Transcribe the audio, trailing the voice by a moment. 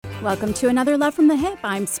Welcome to another Love from the Hip.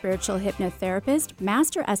 I'm spiritual hypnotherapist,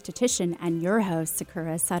 master esthetician, and your host,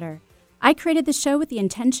 Sakura Sutter. I created the show with the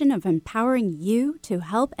intention of empowering you to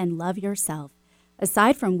help and love yourself.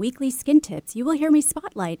 Aside from weekly skin tips, you will hear me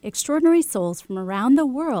spotlight extraordinary souls from around the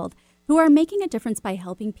world who are making a difference by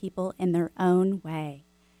helping people in their own way.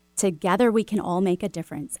 Together, we can all make a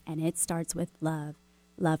difference, and it starts with love.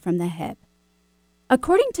 Love from the hip.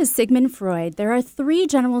 According to Sigmund Freud, there are three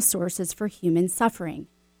general sources for human suffering.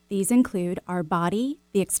 These include our body,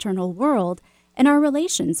 the external world, and our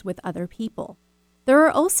relations with other people. There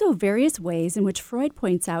are also various ways in which Freud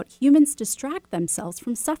points out humans distract themselves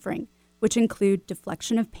from suffering, which include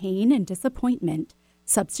deflection of pain and disappointment,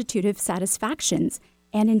 substitutive satisfactions,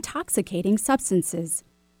 and intoxicating substances.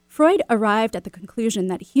 Freud arrived at the conclusion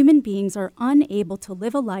that human beings are unable to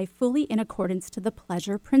live a life fully in accordance to the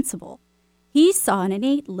pleasure principle. He saw an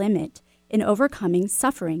innate limit in overcoming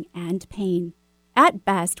suffering and pain. At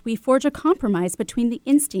best, we forge a compromise between the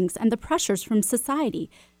instincts and the pressures from society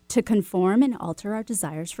to conform and alter our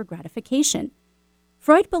desires for gratification.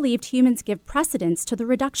 Freud believed humans give precedence to the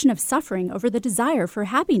reduction of suffering over the desire for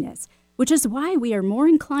happiness, which is why we are more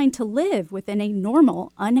inclined to live within a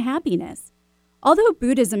normal unhappiness. Although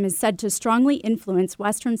Buddhism is said to strongly influence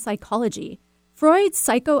Western psychology, Freud's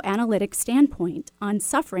psychoanalytic standpoint on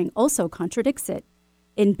suffering also contradicts it.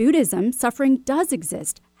 In Buddhism, suffering does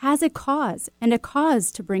exist, has a cause, and a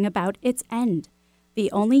cause to bring about its end.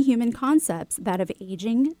 The only human concepts, that of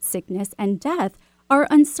aging, sickness, and death, are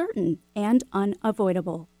uncertain and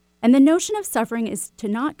unavoidable. And the notion of suffering is to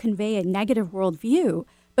not convey a negative worldview,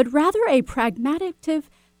 but rather a pragmatic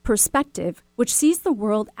perspective which sees the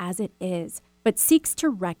world as it is, but seeks to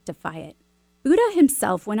rectify it. Buddha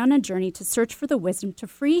himself went on a journey to search for the wisdom to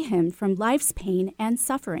free him from life's pain and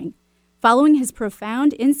suffering. Following his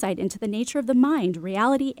profound insight into the nature of the mind,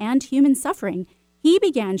 reality, and human suffering, he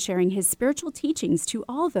began sharing his spiritual teachings to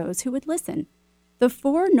all those who would listen. The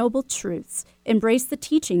Four Noble Truths embrace the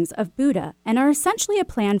teachings of Buddha and are essentially a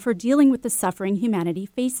plan for dealing with the suffering humanity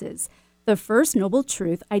faces. The first noble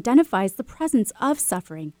truth identifies the presence of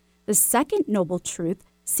suffering. The second noble truth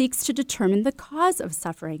seeks to determine the cause of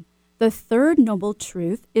suffering. The third noble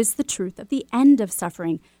truth is the truth of the end of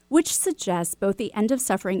suffering, which suggests both the end of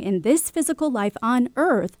suffering in this physical life on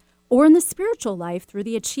earth or in the spiritual life through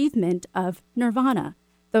the achievement of nirvana.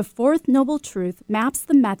 The fourth noble truth maps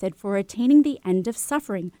the method for attaining the end of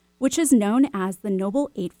suffering, which is known as the Noble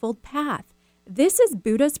Eightfold Path. This is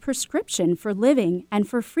Buddha's prescription for living and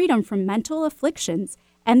for freedom from mental afflictions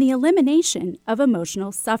and the elimination of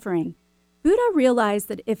emotional suffering. Buddha realized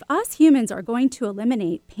that if us humans are going to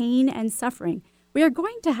eliminate pain and suffering, we are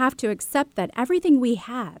going to have to accept that everything we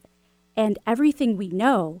have and everything we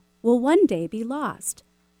know will one day be lost.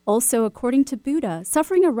 Also, according to Buddha,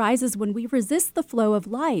 suffering arises when we resist the flow of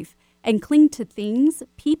life and cling to things,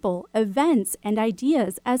 people, events, and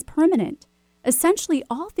ideas as permanent. Essentially,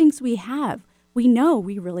 all things we have, we know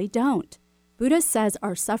we really don't. Buddha says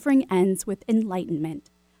our suffering ends with enlightenment.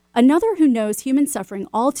 Another who knows human suffering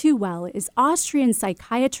all too well is Austrian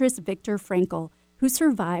psychiatrist Viktor Frankl, who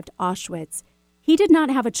survived Auschwitz. He did not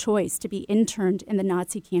have a choice to be interned in the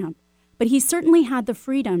Nazi camp, but he certainly had the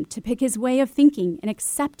freedom to pick his way of thinking and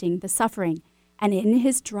accepting the suffering, and in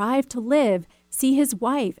his drive to live, see his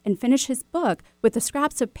wife, and finish his book with the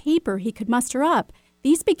scraps of paper he could muster up.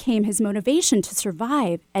 These became his motivation to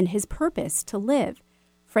survive and his purpose to live.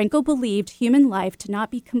 Frankl believed human life to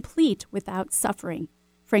not be complete without suffering.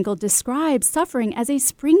 Frankl describes suffering as a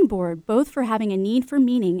springboard both for having a need for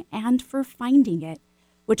meaning and for finding it,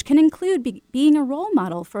 which can include being a role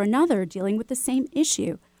model for another dealing with the same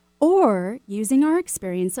issue, or using our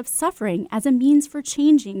experience of suffering as a means for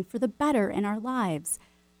changing for the better in our lives.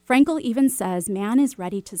 Frankl even says man is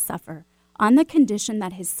ready to suffer on the condition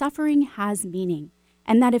that his suffering has meaning,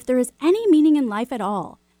 and that if there is any meaning in life at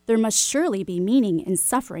all, there must surely be meaning in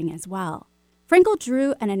suffering as well. Frankl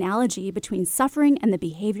drew an analogy between suffering and the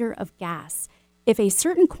behavior of gas. If a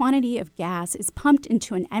certain quantity of gas is pumped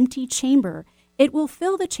into an empty chamber, it will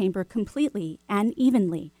fill the chamber completely and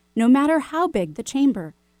evenly, no matter how big the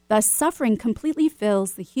chamber. Thus, suffering completely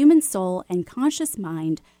fills the human soul and conscious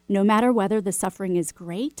mind, no matter whether the suffering is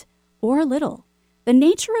great or little. The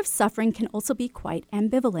nature of suffering can also be quite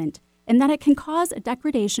ambivalent, in that it can cause a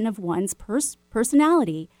degradation of one's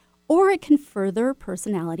personality, or it can further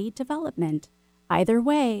personality development. Either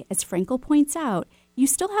way, as Frankl points out, you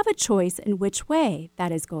still have a choice in which way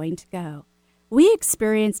that is going to go. We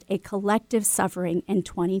experienced a collective suffering in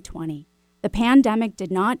 2020. The pandemic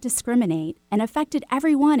did not discriminate and affected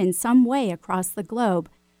everyone in some way across the globe.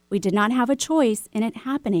 We did not have a choice in it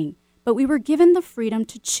happening, but we were given the freedom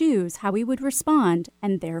to choose how we would respond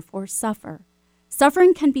and therefore suffer.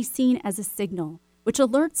 Suffering can be seen as a signal, which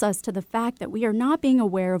alerts us to the fact that we are not being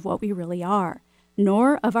aware of what we really are,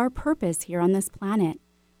 nor of our purpose here on this planet.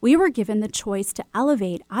 We were given the choice to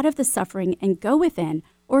elevate out of the suffering and go within,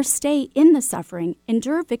 or stay in the suffering,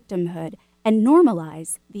 endure victimhood, and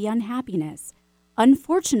normalize the unhappiness.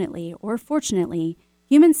 Unfortunately, or fortunately,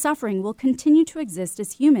 human suffering will continue to exist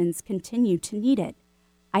as humans continue to need it.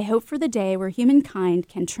 I hope for the day where humankind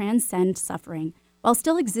can transcend suffering while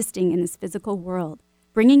still existing in this physical world,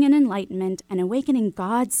 bringing in enlightenment and awakening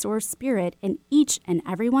God's source spirit in each and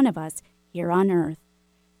every one of us here on earth.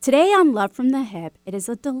 Today on Love from the Hip, it is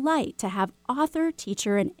a delight to have author,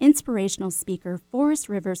 teacher, and inspirational speaker Forrest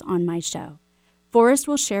Rivers on my show. Forrest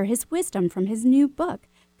will share his wisdom from his new book,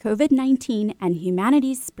 COVID-19 and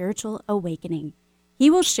Humanity's Spiritual Awakening. He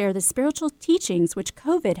will share the spiritual teachings which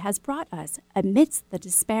COVID has brought us amidst the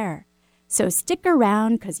despair. So stick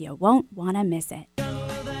around because you won't want to miss it.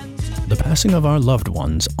 The passing of our loved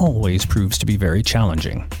ones always proves to be very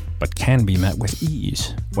challenging, but can be met with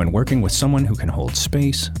ease when working with someone who can hold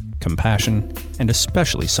space, compassion, and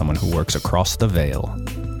especially someone who works across the veil.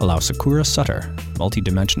 Allow Sakura Sutter,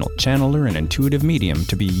 multidimensional channeler and intuitive medium,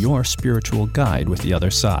 to be your spiritual guide with the other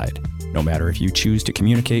side. No matter if you choose to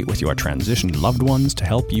communicate with your transitioned loved ones to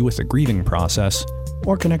help you with the grieving process,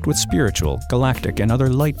 or connect with spiritual, galactic, and other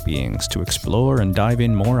light beings to explore and dive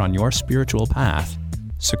in more on your spiritual path,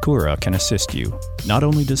 Sakura can assist you. Not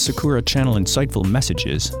only does Sakura channel insightful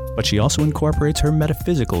messages, but she also incorporates her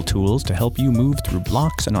metaphysical tools to help you move through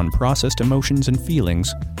blocks and unprocessed emotions and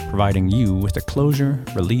feelings, providing you with a closure,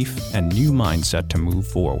 relief, and new mindset to move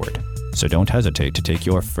forward. So don't hesitate to take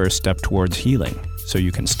your first step towards healing, so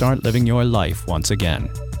you can start living your life once again.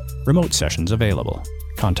 Remote sessions available.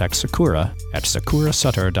 Contact Sakura at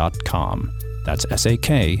sakurasutter.com. That's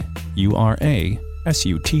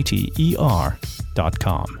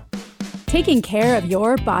SAKURASUTTER.com. Taking care of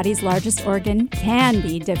your body's largest organ can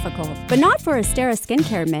be difficult, but not for Astera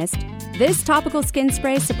Skincare Mist. This topical skin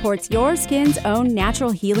spray supports your skin's own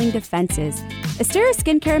natural healing defenses. Astera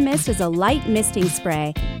Skincare Mist is a light misting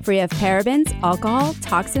spray, free of parabens, alcohol,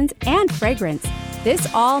 toxins, and fragrance. This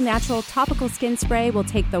all-natural topical skin spray will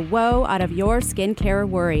take the woe out of your skincare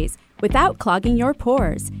worries without clogging your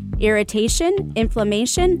pores. Irritation,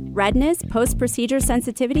 inflammation, redness, post-procedure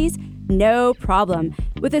sensitivities? No problem.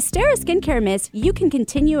 With Astera Skincare Mist, you can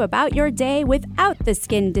continue about your day without the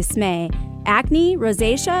skin dismay. Acne,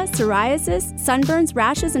 rosacea, psoriasis, sunburns,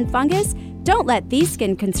 rashes, and fungus? Don't let these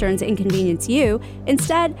skin concerns inconvenience you.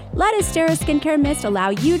 Instead, let Astera Skincare Mist allow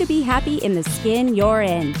you to be happy in the skin you're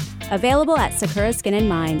in. Available at Sakura Skin and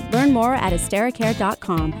Mind. Learn more at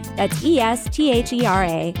asteracare.com. That's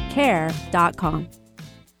ESTHERA care.com.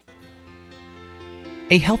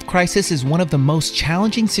 A health crisis is one of the most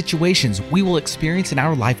challenging situations we will experience in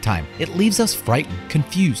our lifetime. It leaves us frightened,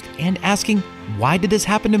 confused, and asking, why did this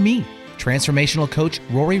happen to me? Transformational coach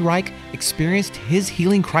Rory Reich experienced his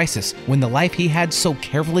healing crisis when the life he had so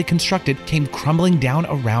carefully constructed came crumbling down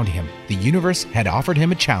around him. The universe had offered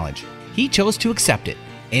him a challenge. He chose to accept it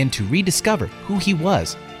and to rediscover who he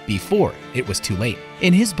was before it was too late.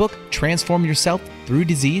 In his book, Transform Yourself Through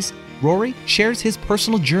Disease, Rory shares his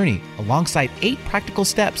personal journey alongside 8 practical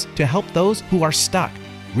steps to help those who are stuck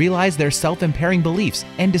realize their self-impairing beliefs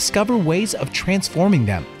and discover ways of transforming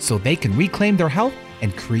them so they can reclaim their health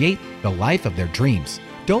and create the life of their dreams.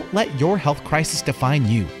 Don't let your health crisis define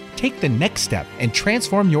you. Take the next step and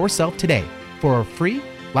transform yourself today. For a free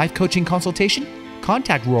life coaching consultation,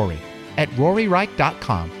 contact Rory at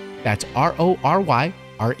roryreich.com. That's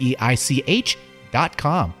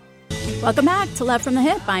RORYREICH.com. Welcome back to Love from the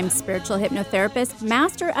Hip. I'm spiritual hypnotherapist,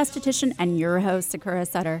 master esthetician, and your host, Sakura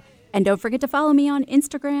Sutter. And don't forget to follow me on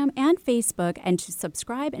Instagram and Facebook, and to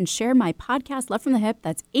subscribe and share my podcast, Love from the Hip.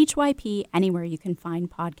 That's HYP, anywhere you can find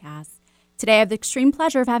podcasts. Today, I have the extreme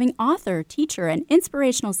pleasure of having author, teacher, and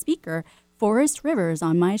inspirational speaker, Forrest Rivers,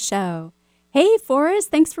 on my show. Hey, Forrest,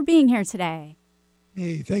 thanks for being here today.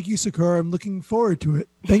 Hey, thank you, Sakura. I'm looking forward to it.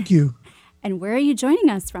 Thank you. And where are you joining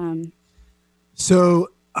us from? So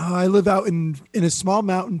I live out in a small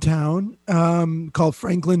mountain town called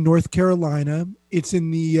Franklin, North Carolina. It's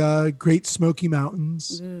in the Great Smoky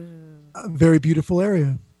Mountains. A very beautiful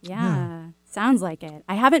area. Yeah, sounds like it.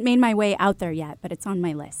 I haven't made my way out there yet, but it's on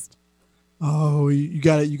my list. Oh, you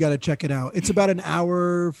got to check it out. It's about an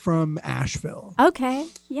hour from Asheville. Okay.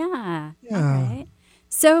 Yeah. Yeah. All right.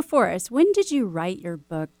 So, Forrest, when did you write your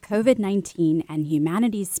book, COVID-19 and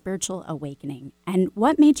Humanity's Spiritual Awakening? And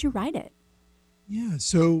what made you write it? Yeah,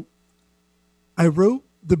 so I wrote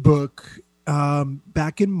the book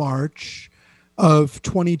back in March of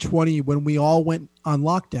 2020 when we all went on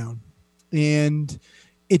lockdown. And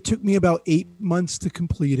it took me about 8 months to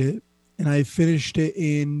complete it. And I finished it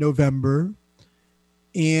in November.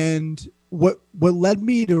 And what led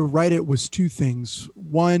me to write it was two things.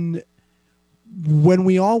 One, when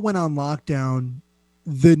we all went on lockdown,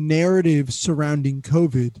 the narrative surrounding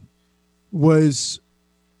COVID was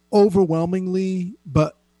overwhelmingly,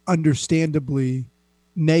 but understandably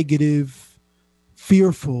negative,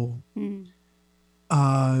 fearful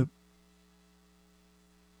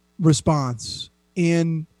response.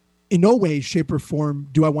 And in no way, shape, or form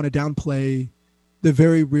do I want to downplay the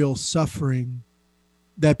very real suffering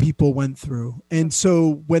that people went through. And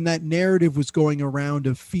so when that narrative was going around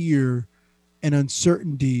of fear and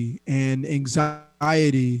uncertainty and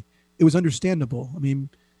anxiety, it was understandable. I mean,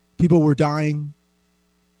 people were dying.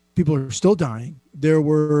 People are still dying. There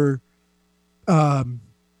were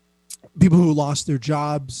people who lost their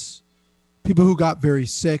jobs, people who got very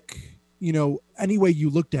sick. You know, any way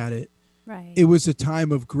you looked at it, right, it was a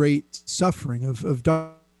time of great suffering, of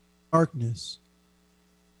darkness.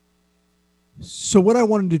 So what I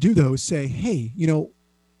wanted to do, though, is say, hey, you know,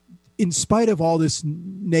 in spite of all this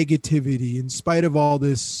negativity, in spite of all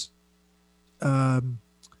this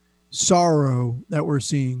sorrow that we're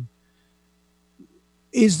seeing,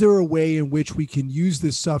 is there a way in which we can use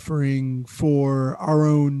this suffering for our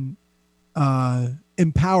own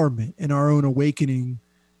empowerment and our own awakening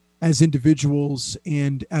as individuals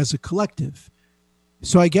and as a collective?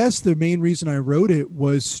 So I guess the main reason I wrote it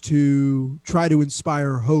was to try to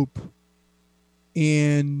inspire hope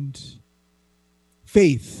and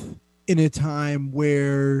faith in a time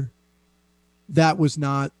where that was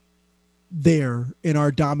not there in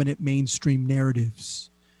our dominant mainstream narratives.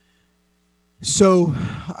 So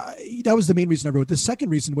that was the main reason I wrote. The second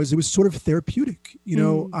reason was it was sort of therapeutic. You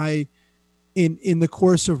know, in the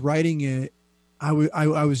course of writing it, I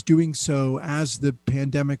was doing so as the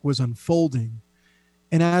pandemic was unfolding.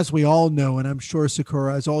 And as we all know, and I'm sure,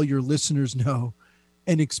 Sakura, as all your listeners know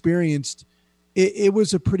and experienced, it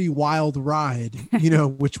was a pretty wild ride, you know,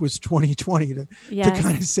 which was 2020 to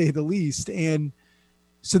kind of say the least. And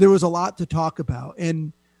so there was a lot to talk about.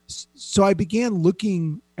 And so I began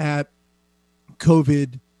looking at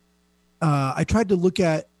COVID. I tried to look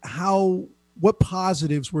at what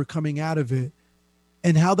positives were coming out of it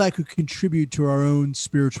and how that could contribute to our own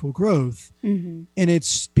spiritual growth. Mm-hmm. And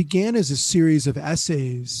it began as a series of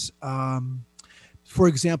essays. For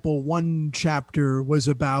example, one chapter was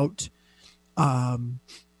about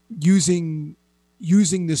using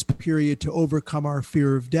this period to overcome our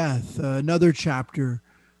fear of death. Another chapter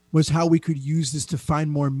was how we could use this to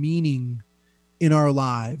find more meaning in our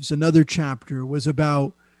lives. Another chapter was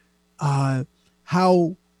about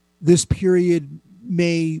how this period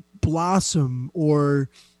may blossom or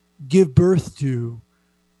give birth to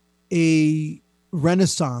a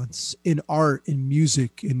renaissance in art and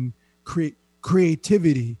music and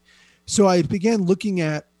creativity. So I began looking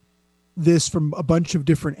at this from a bunch of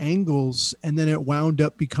different angles, and then it wound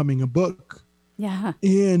up becoming a book. Yeah.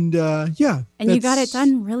 And and you got it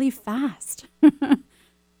done really fast.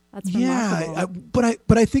 That's remarkable.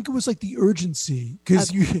 But I think it was like the urgency,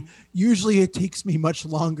 because usually it takes me much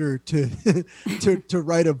longer to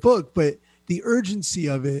write a book, but the urgency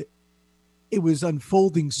of it was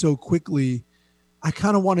unfolding so quickly. I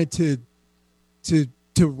kind of wanted to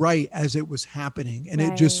write as it was happening, and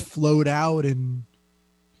it just flowed out. And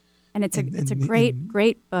it's a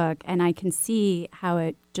great book, and I can see how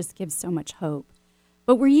it just gives so much hope.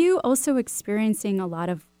 But were you also experiencing a lot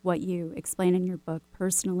of what you explain in your book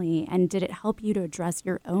personally, and did it help you to address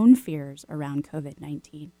your own fears around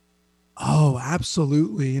COVID-19? Oh,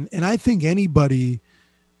 absolutely. And I think anybody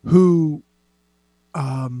who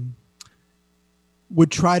would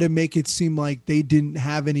try to make it seem like they didn't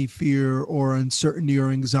have any fear or uncertainty or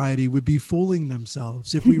anxiety would be fooling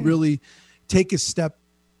themselves. If we really take a step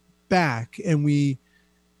back and we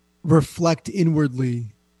reflect inwardly,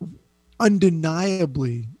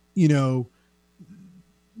 undeniably, you know,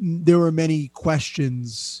 there were many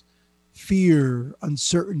questions, fear,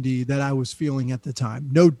 uncertainty that I was feeling at the time.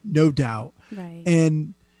 No doubt. Right.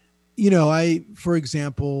 And, you know, for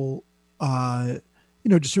example,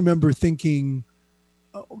 just remember thinking,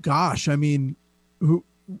 oh, gosh, I mean,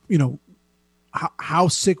 how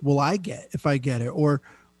sick will I get if I get it? Or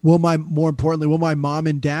more importantly, will my mom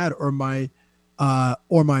and dad or my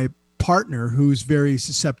partner, who's very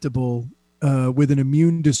susceptible with an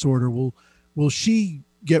immune disorder, will she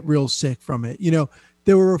get real sick from it? You know,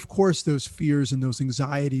 there were, of course, those fears and those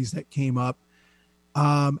anxieties that came up.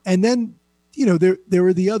 And then, you know, there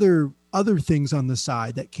were the other things on the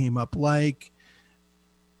side that came up, like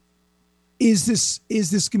is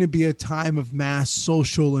this going to be a time of mass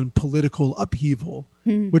social and political upheaval,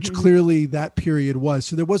 which clearly that period was.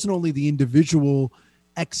 So there wasn't only the individual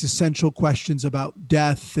existential questions about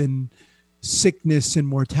death and sickness and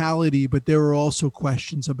mortality, but there were also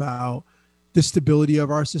questions about the stability of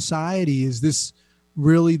our society. Is this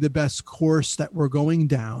really the best course that we're going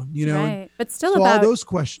down? You know, right. But still so about all those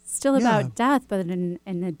questions, still about death, but in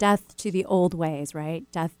a death to the old ways,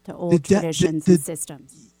 right? Death to old traditions and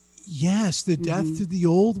systems. Yes, the death to the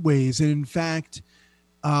old ways. And in fact,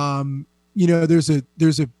 you know, there's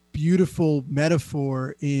a beautiful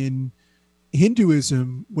metaphor in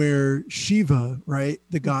Hinduism where Shiva, right,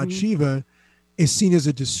 the god Shiva, is seen as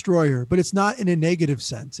a destroyer, but it's not in a negative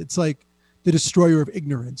sense. It's like the destroyer of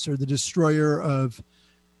ignorance or the destroyer of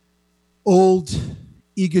old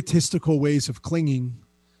egotistical ways of clinging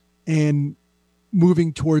and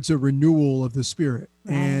moving towards a renewal of the spirit.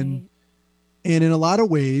 Right. And in a lot of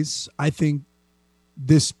ways, I think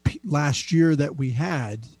this last year that we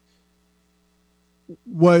had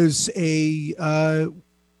was gave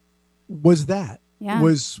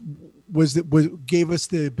us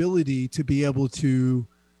the ability to be able to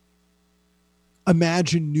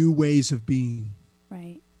imagine new ways of being.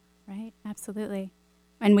 Right. Absolutely.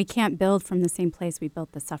 And we can't build from the same place we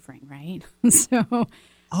built the suffering, right? So,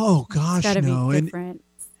 oh gosh, it's gotta no. be different.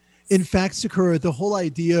 And in fact, Sakura, the whole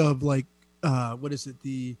idea of like, what is it?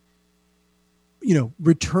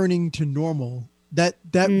 Returning to normal, that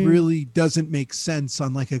really doesn't make sense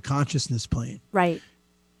on like a consciousness plane. Right.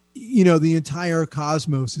 You know, the entire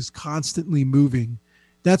cosmos is constantly moving.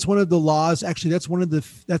 That's one of the laws. Actually, that's one of the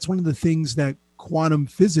things that quantum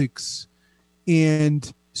physics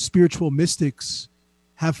and spiritual mystics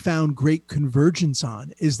have found great convergence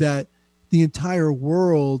on, is that the entire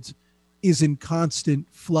world is in constant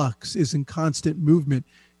flux, is in constant movement.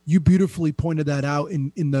 You beautifully pointed that out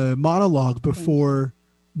in the monologue before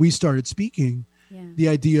we started speaking, the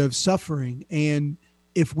idea of suffering. And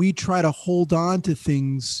if we try to hold on to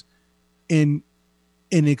things and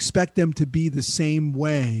expect them to be the same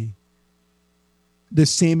way, the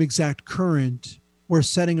same exact current, we're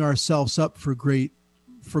setting ourselves up for great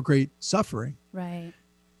suffering. Right.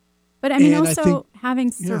 But I mean, and also I think,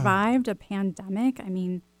 having survived a pandemic, I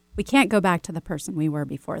mean, we can't go back to the person we were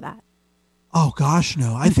before that. Oh gosh,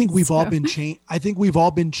 no. I think we've all been changed. I think we've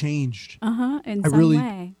all been changed. In some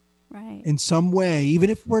way. Right. In some way, even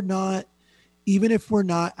if we're not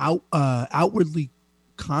outwardly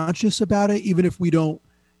conscious about it, even if we don't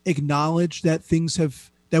acknowledge that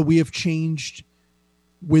that we have changed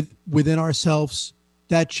within ourselves,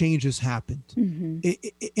 that change has happened.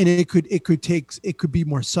 It could be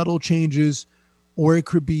more subtle changes, or it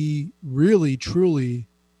could be really, truly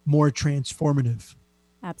more transformative.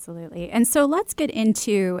 Absolutely. And so let's get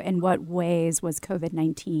into, in what ways was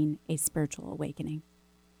COVID-19 a spiritual awakening?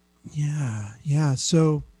 Yeah.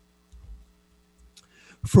 So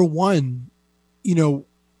for one, you know,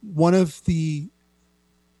 one of the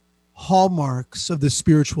hallmarks of the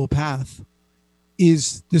spiritual path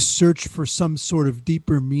is the search for some sort of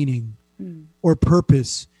deeper meaning or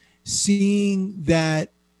purpose, seeing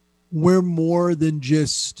that we're more than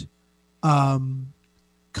just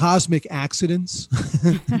cosmic accidents,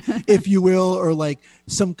 if you will, or like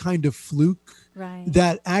some kind of fluke, right?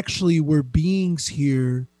 That actually we're beings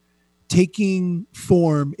here taking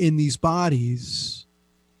form in these bodies,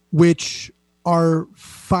 which are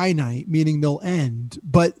finite, meaning they'll end,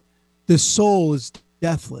 but the soul is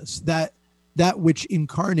deathless. That which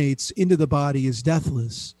incarnates into the body is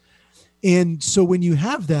deathless. And so when you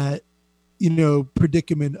have that, you know,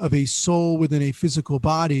 predicament of a soul within a physical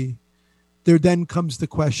body, there then comes the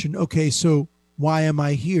question, okay, so why am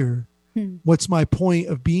I here? What's my point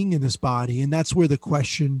of being in this body? And that's where the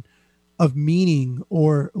question of meaning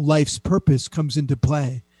or life's purpose comes into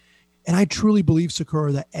play. And I truly believe,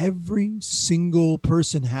 Sakura, that every single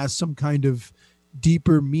person has some kind of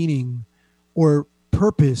deeper meaning or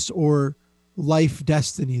purpose or life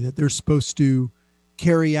destiny that they're supposed to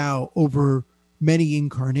carry out over many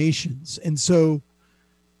incarnations. And so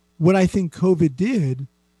what I think COVID did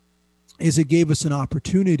is it gave us an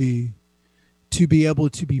opportunity to be able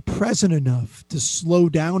to be present enough, to slow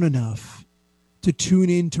down enough, to tune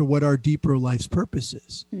into what our deeper life's purpose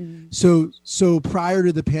is. So prior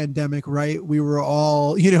to the pandemic, right, we were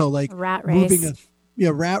all, you know, like rat race.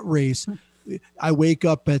 Rat race. I wake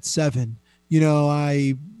up at 7, you know,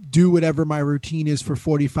 I do whatever my routine is for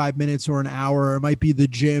 45 minutes or an hour. It might be the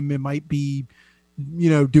gym. It might be, you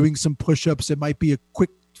know, doing some push-ups. It might be a quick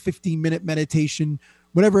 15-minute meditation,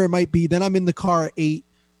 whatever it might be. Then I'm in the car at 8.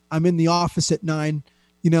 I'm in the office at 9.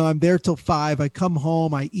 I'm there till 5. I come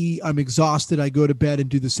home, I eat, I'm exhausted. I go to bed and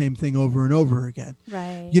do the same thing over and over again.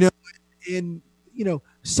 Right. And,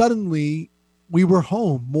 suddenly we were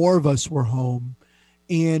home. More of us were home,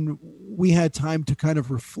 and we had time to kind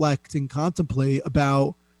of reflect and contemplate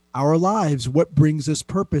about our lives. What brings us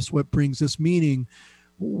purpose? What brings us meaning?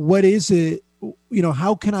 What is it?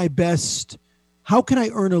 How can I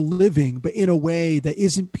earn a living, but in a way that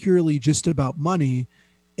isn't purely just about money?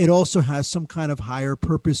 It also has some kind of higher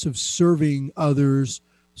purpose of serving others,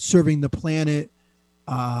 serving the planet,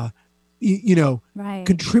 right.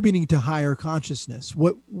 Contributing to higher consciousness.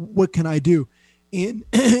 What can I do? In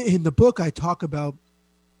the book, I talk about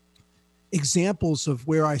examples of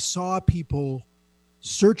where I saw people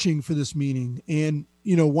searching for this meaning. And,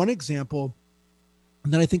 one example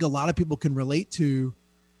that I think a lot of people can relate to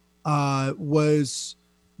was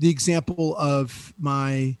the example of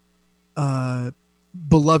my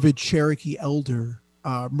beloved Cherokee elder,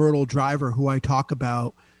 Myrtle Driver, who I talk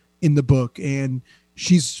about in the book. And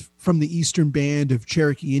she's from the Eastern Band of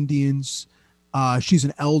Cherokee Indians. She's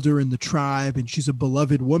an elder in the tribe, and she's a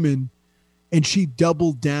beloved woman. And she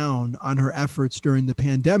doubled down on her efforts during the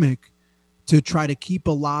pandemic to try to keep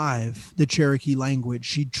alive the Cherokee language.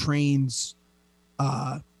 She trains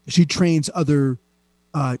other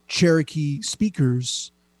Cherokee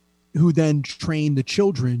speakers who then train the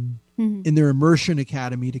children in their immersion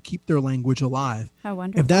academy to keep their language alive. How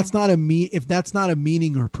wonderful. If that's not a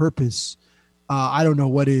meaning or purpose, I don't know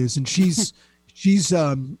what is. And she's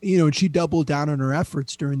she doubled down on her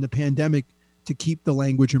efforts during the pandemic to keep the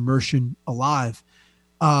language immersion alive.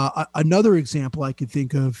 Another example I could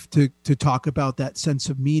think of to talk about that sense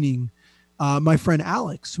of meaning, my friend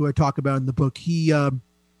Alex, who I talk about in the book, he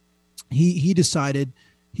decided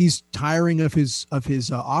he's tiring of his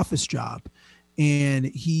office job, and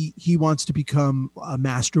he wants to become a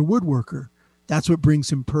master woodworker. That's what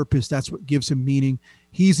brings him purpose. That's what gives him meaning.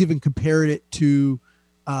 He's even compared it to,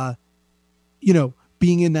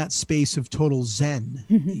 being in that space of total Zen,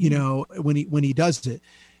 when he does it,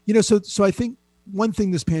 so I think one thing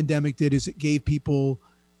this pandemic did is it gave people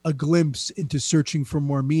a glimpse into searching for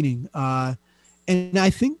more meaning. And I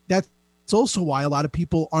think that's also why a lot of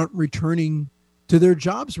people aren't returning to their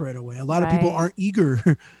jobs right away. A lot of people aren't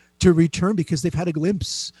eager to return because they've had a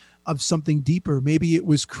glimpse of something deeper. Maybe it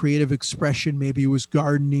was creative expression. Maybe it was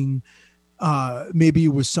gardening. Maybe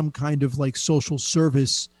it was some kind of like social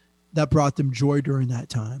service that brought them joy during that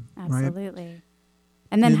time. Absolutely. Right?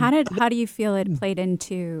 And then how do you feel it played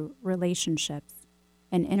into relationships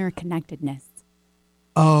and interconnectedness?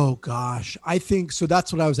 Oh gosh, I think so.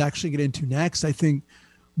 That's what I was actually getting into next. I think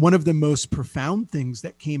one of the most profound things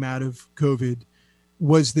that came out of COVID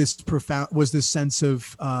was this sense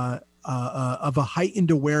of a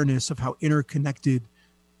heightened awareness of how interconnected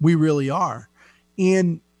we really are.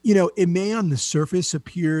 And it may on the surface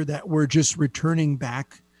appear that we're just returning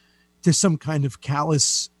back to some kind of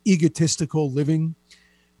callous, egotistical living.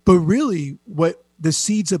 But really, what the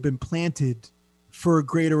seeds have been planted for a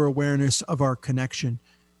greater awareness of our connection.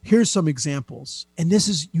 Here's some examples. And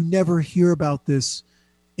you never hear about this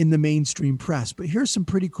in the mainstream press, but here's some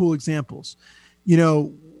pretty cool examples.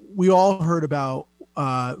 We all heard about,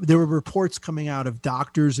 there were reports coming out of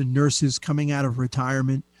doctors and nurses coming out of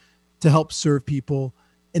retirement to help serve people,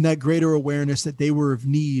 and that greater awareness that they were of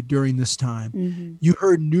need during this time. Mm-hmm. You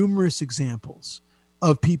heard numerous examples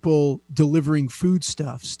of people delivering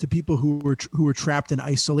foodstuffs to people who were trapped in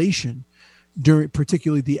isolation,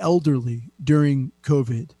 particularly the elderly during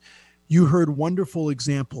COVID. You heard wonderful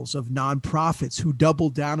examples of nonprofits who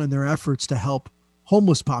doubled down on their efforts to help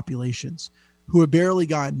homeless populations who have barely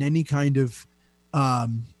gotten any kind of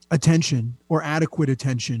attention or adequate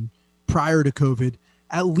attention prior to COVID.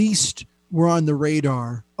 At least were on the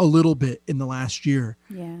radar a little bit in the last year.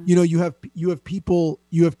 Yeah. You have people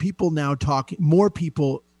now talking, more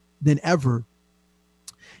people than ever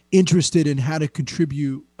interested in how to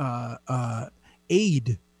contribute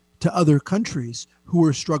aid to other countries who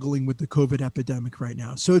are struggling with the COVID epidemic right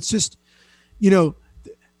now. So it's just,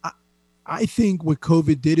 I think what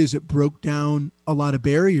COVID did is it broke down a lot of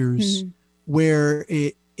barriers where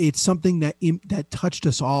it's something that touched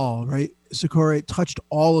us all, right? Sakura, it touched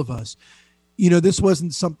all of us. This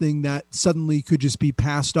wasn't something that suddenly could just be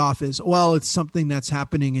passed off as, well, it's something that's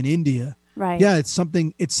happening in India. Right. Yeah, it's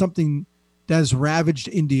something that has ravaged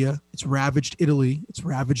India. It's ravaged Italy. It's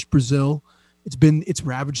ravaged Brazil. It's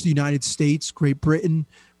ravaged the United States, Great Britain.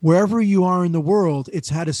 Wherever you are in the world, it's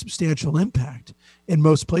had a substantial impact in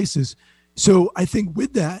most places. So I think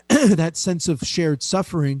with that, that sense of shared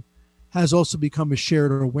suffering has also become a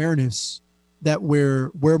shared awareness that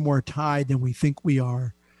we're more tied than we think we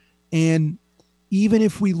are. And, even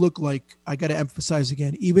if we look like, I got to emphasize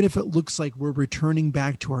again, even if it looks like we're returning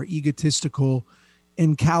back to our egotistical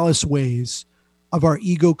and callous ways of our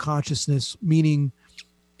ego consciousness, meaning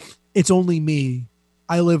it's only me,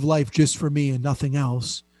 I live life just for me and nothing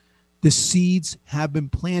else, the seeds have been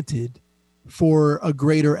planted for a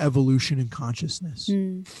greater evolution in consciousness.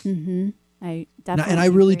 Mm-hmm. I definitely and I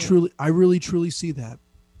really truly see that.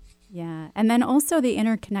 Yeah. And then also the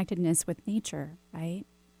interconnectedness with nature, right?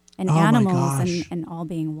 And Oh, my animals gosh. and all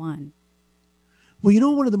being one.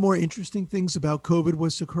 Well, one of the more interesting things about COVID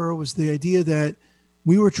was, Sakura, was the idea that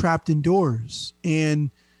we were trapped indoors,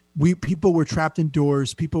 and people were trapped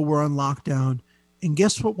indoors. People were on lockdown. And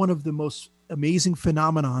guess what? One of the most amazing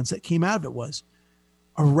phenomenons that came out of it was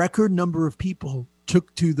a record number of people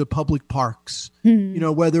took to the public parks,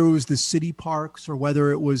 whether it was the city parks or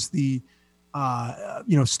whether it was the,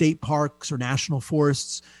 state parks or national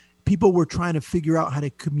forests. People were trying to figure out how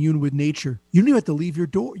to commune with nature. You don't even have to leave your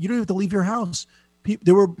door. You don't even have to leave your house.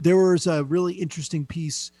 There was a really interesting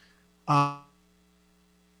piece I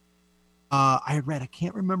had read. I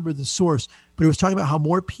can't remember the source, but it was talking about how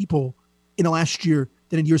more people in the last year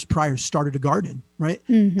than in years prior started a garden, right?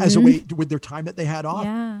 As a way with their time that they had off.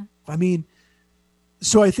 Yeah. I mean,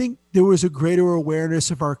 so I think there was a greater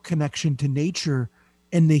awareness of our connection to nature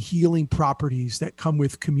and the healing properties that come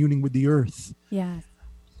with communing with the earth. Yes.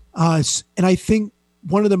 And I think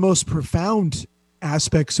one of the most profound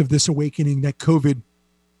aspects of this awakening that COVID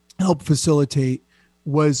helped facilitate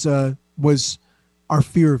was our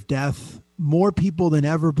fear of death. More people than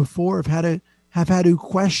ever before have had to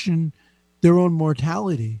question their own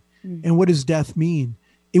mortality. And what does death mean?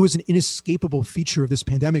 It was an inescapable feature of this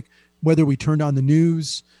pandemic, whether we turned on the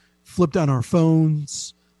news, flipped on our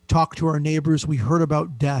phones, talked to our neighbors, we heard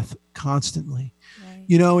about death constantly.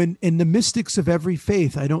 Right. And the mystics of every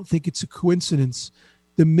faith, I don't think it's a coincidence.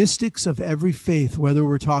 The mystics of every faith, whether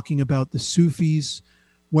we're talking about the Sufis,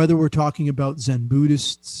 whether we're talking about Zen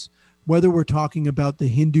Buddhists, whether we're talking about the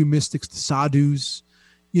Hindu mystics, the sadhus,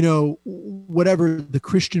 whatever, the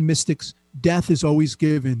Christian mystics, death is always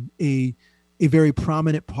given a very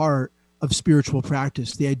prominent part of spiritual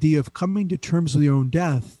practice. The idea of coming to terms with your own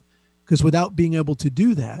death, because without being able to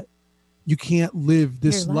do that, you can't live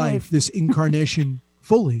this life, this incarnation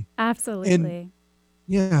fully. Absolutely. And,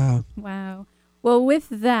 yeah. Wow. Well, with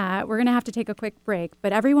that, we're going to have to take a quick break,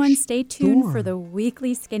 but everyone stay tuned for the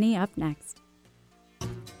Weekly Skinny up next.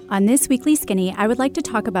 On this Weekly Skinny, I would like to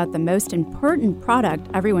talk about the most important product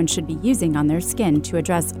everyone should be using on their skin to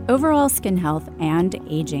address overall skin health and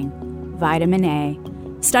aging: vitamin A.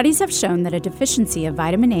 Studies have shown that a deficiency of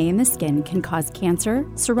vitamin A in the skin can cause cancer,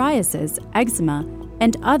 psoriasis, eczema,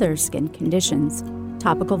 and other skin conditions.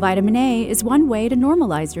 Topical vitamin A is one way to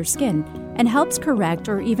normalize your skin and helps correct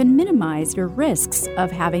or even minimize your risks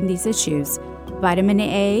of having these issues. Vitamin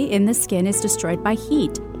A in the skin is destroyed by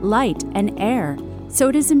heat, light, and air, so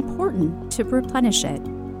it is important to replenish it.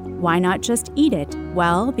 Why not just eat it?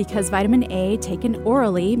 Well, because vitamin A taken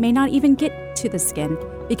orally may not even get to the skin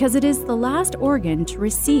because it is the last organ to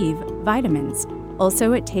receive vitamins.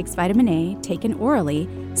 Also, it takes vitamin A taken orally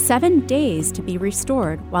 7 days to be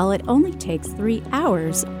restored, while it only takes 3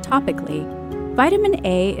 hours topically. Vitamin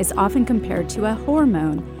A is often compared to a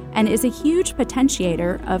hormone and is a huge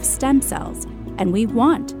potentiator of stem cells, and we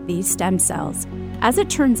want these stem cells. As it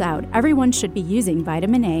turns out, everyone should be using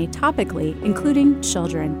vitamin A topically, including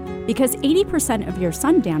children, because 80% of your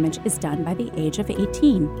sun damage is done by the age of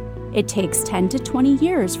 18. It takes 10 to 20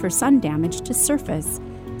 years for sun damage to surface.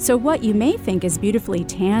 So what you may think is beautifully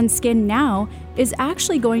tan skin now is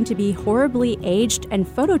actually going to be horribly aged and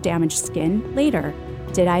photo-damaged skin later.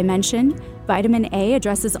 Did I mention? Vitamin A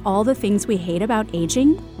addresses all the things we hate about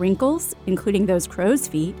aging: wrinkles, including those crow's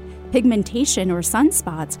feet, pigmentation or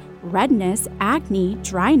sunspots, redness, acne,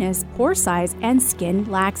 dryness, pore size, and skin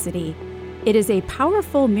laxity. It is a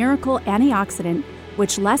powerful miracle antioxidant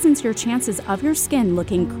which lessens your chances of your skin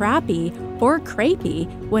looking crappy or crepey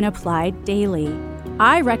when applied daily.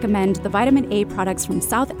 I recommend the vitamin A products from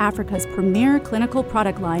South Africa's premier clinical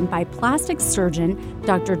product line by plastic surgeon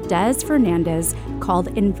Dr. Des Fernandez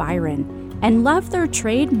called Environ, and love their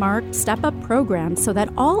trademarked step-up program so that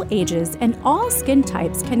all ages and all skin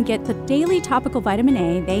types can get the daily topical vitamin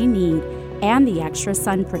A they need and the extra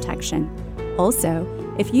sun protection. Also,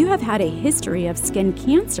 if you have had a history of skin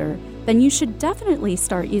cancer, then you should definitely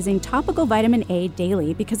start using topical vitamin A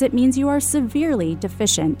daily because it means you are severely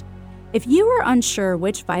deficient. If you are unsure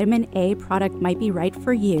which vitamin A product might be right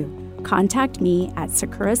for you, contact me at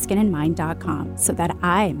sakuraskinandmind.com so that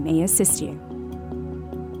I may assist you.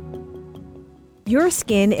 Your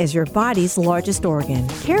skin is your body's largest organ.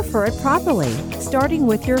 Care for it properly, starting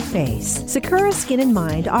with your face. Sakura Skin &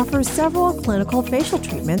 Mind offers several clinical facial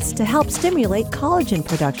treatments to help stimulate collagen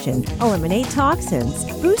production, eliminate toxins,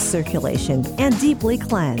 boost circulation, and deeply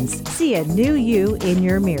cleanse. See a new you in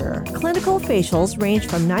your mirror. Clinical facials range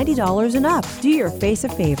from $90 and up. Do your face a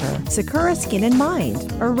favor. Sakura Skin &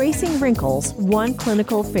 Mind, erasing wrinkles one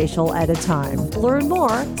clinical facial at a time. Learn more,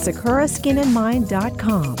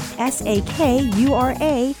 sakuraskinandmind.com. SAKURA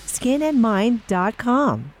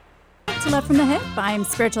skinandmind.com. To Love from the Hip, I'm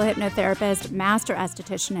spiritual hypnotherapist, master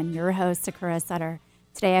esthetician, and your host, Sakura Sutter.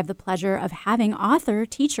 Today I have the pleasure of having author,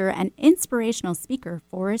 teacher, and inspirational speaker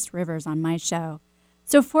Forrest Rivers on my show.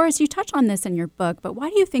 So Forrest, you touch on this in your book, but why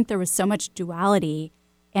do you think there was so much duality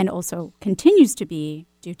and also continues to be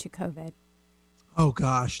due to COVID? Oh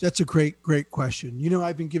gosh, that's a great question. You know,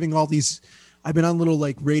 I've been on a little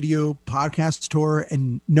like radio podcast tour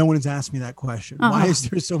and no one has asked me that question. Why is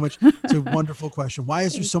there so much, it's a wonderful question. Why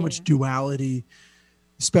is there so much duality,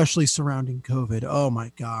 especially surrounding COVID? Oh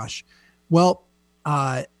my gosh. Well,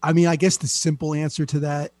 I guess the simple answer to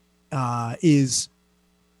that is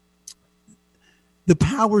the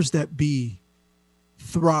powers that be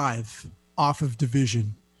thrive off of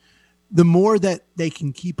division. The more that they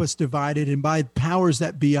can keep us divided, and by powers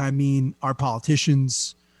that be, I mean our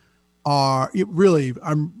politicians,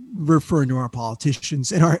 I'm referring to our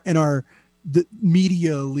politicians and the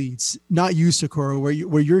media elites, not you, Sakura, where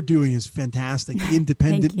you're doing is fantastic.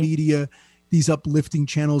 Independent media, these uplifting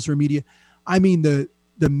channels or media. I mean the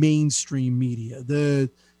mainstream media,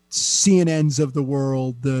 the CNNs of the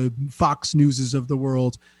world, the Fox Newses of the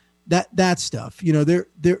world. That stuff, you know,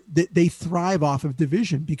 they thrive off of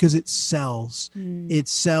division because it sells. It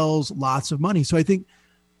sells lots of money. So I think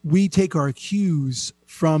we take our cues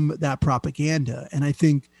from that propaganda. And I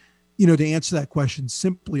think, you know, to answer that question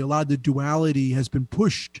simply, a lot of the duality has been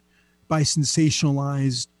pushed by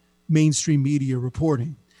sensationalized mainstream media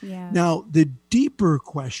reporting. Yeah. Now, the deeper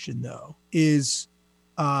question, though, is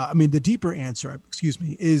the deeper answer,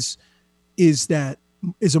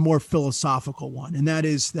 is a more philosophical one. And that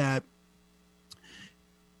is that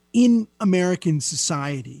in American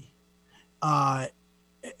society,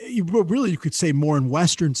 you could say more in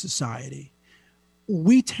Western society,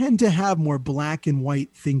 we tend to have more black and white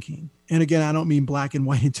thinking. And again, I don't mean black and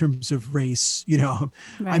white in terms of race, you know,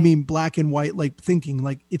 right. I mean black and white, like thinking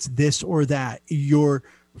like it's this or that. You're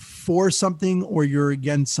for something or you're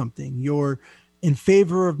against something. You're in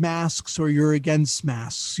favor of masks or you're against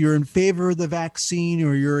masks. You're in favor of the vaccine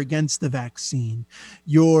or you're against the vaccine.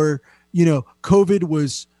 COVID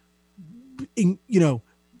was, the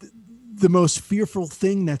most fearful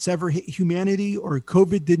thing that's ever hit humanity, or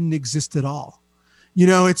COVID didn't exist at all. You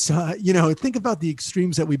know, it's, think about the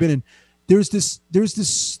extremes that we've been in. There's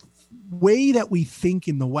this way that we think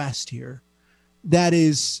in the West here that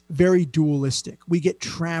is very dualistic. We get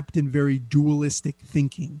trapped in very dualistic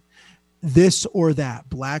thinking. This or that,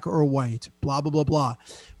 black or white, blah, blah, blah, blah.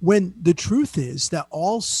 When the truth is that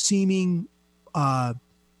all seeming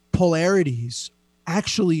polarities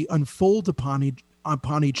actually unfold upon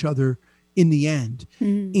each other in the end.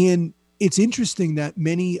 Mm-hmm. And it's interesting that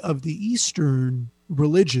many of the Eastern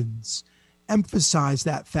religions emphasize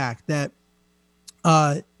that fact that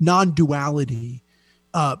non-duality,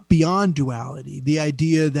 beyond duality, the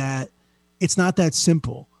idea that it's not that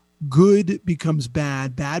simple. Good becomes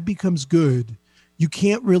bad, bad becomes good. You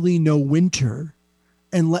can't really know winter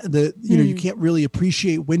and you can't really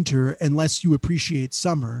appreciate winter unless you appreciate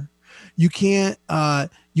summer. You can't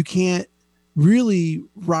really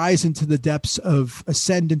ascend into the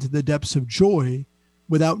depths of joy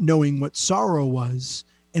without knowing what sorrow was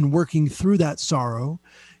and working through that sorrow.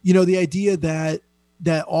 You know, the idea that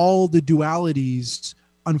all the dualities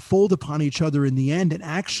unfold upon each other in the end and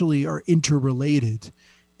actually are interrelated.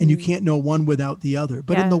 And you can't know one without the other.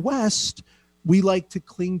 But in the West, we like to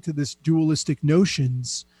cling to this dualistic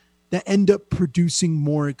notions that end up producing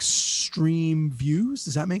more extreme views.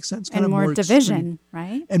 Does that make sense? And more division,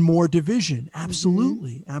 right? And more division.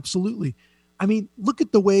 Absolutely. Mm-hmm. Absolutely. I mean, look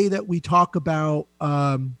at the way that we talk about,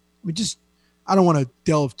 I don't want to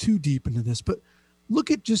delve too deep into this, but look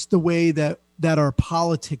at just the way that our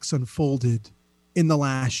politics unfolded in the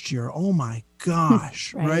last year. Oh my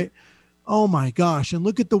gosh. right? Oh my gosh. And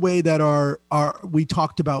look at the way that we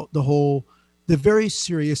talked about the very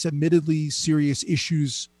serious, admittedly serious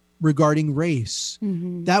issues regarding race.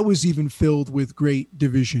 Mm-hmm. That was even filled with great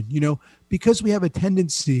division, because we have a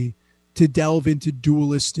tendency to delve into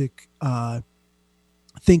dualistic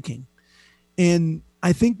thinking. And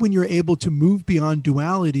I think when you're able to move beyond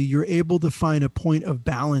duality, you're able to find a point of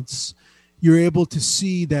balance. You're able to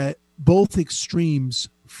see that both extremes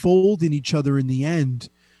fold in each other in the end,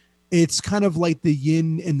 it's kind of like the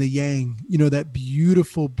yin and the yang, that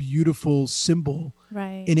beautiful, beautiful symbol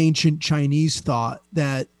in ancient Chinese thought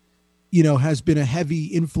that, has been a heavy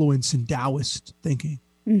influence in Taoist thinking.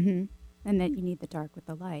 Mm-hmm. And that you need the dark with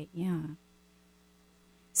the light. Yeah.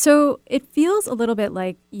 So it feels a little bit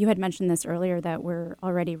like you had mentioned this earlier, that we're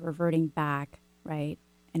already reverting back, right?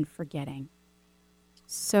 And forgetting.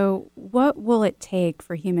 So what will it take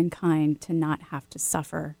for humankind to not have to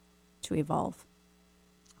suffer to evolve?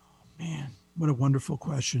 Oh, man, what a wonderful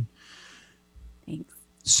question. Thanks.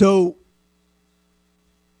 So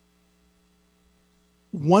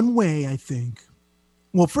one way, I think,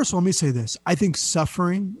 well, first of all, let me say this. I think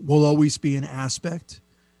suffering will always be an aspect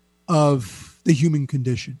of the human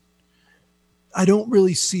condition. I don't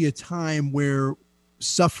really see a time where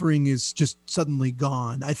suffering is just suddenly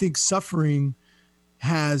gone. I think suffering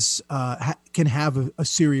can have a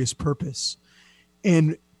serious purpose,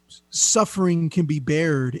 and suffering can be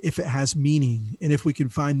bared if it has meaning and if we can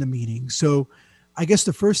find the meaning. So I guess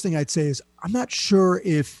the first thing I'd say is I'm not sure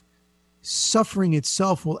if suffering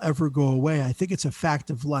itself will ever go away. I think it's a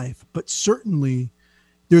fact of life, but certainly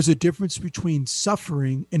there's a difference between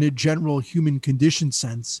suffering in a general human condition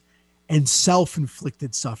sense and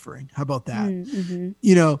self-inflicted suffering. How about that?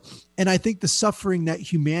 Mm-hmm. And I think the suffering that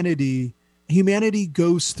humanity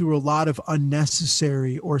goes through a lot of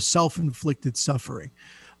unnecessary or self-inflicted suffering.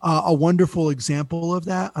 A wonderful example of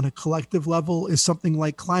that on a collective level is something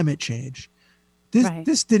like climate change.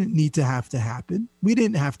 This didn't need to have to happen. We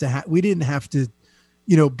didn't have to,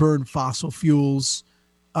 burn fossil fuels,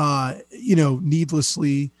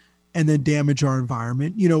 needlessly and then damage our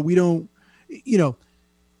environment. We don't,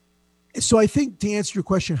 so I think to answer your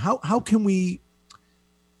question, how can we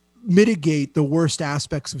mitigate the worst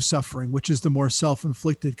aspects of suffering, which is the more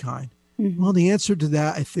self-inflicted kind? Mm-hmm. Well, the answer to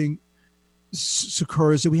that, I think,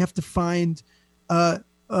 Sakura, is that we have to find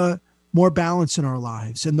more balance in our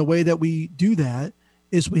lives. And the way that we do that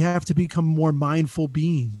is we have to become more mindful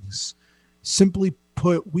beings. Simply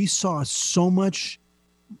put, we saw so much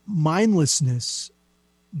mindlessness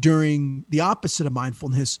during the opposite of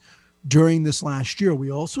mindfulness during this last year.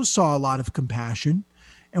 We also saw a lot of compassion,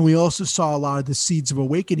 and we also saw a lot of the seeds of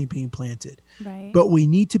awakening being planted. Right. But we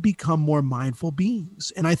need to become more mindful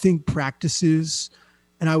beings. And I think practices,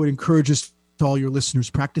 and I would encourage this to all your listeners,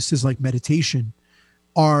 practices like meditation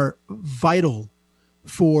are vital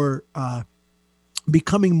for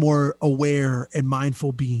becoming more aware and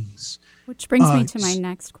mindful beings. Which brings me to my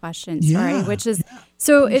next question, which is,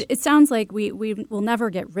 so it sounds like we will never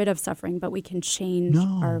get rid of suffering, but we can change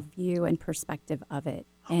our view and perspective of it.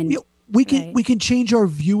 And we can change our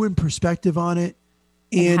view and perspective on it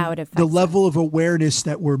and how it affects the level of awareness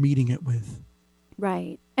that we're meeting it with.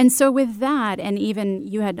 Right. And so with that, and even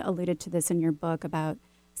you had alluded to this in your book about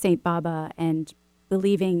Saint Baba and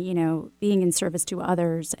believing, being in service to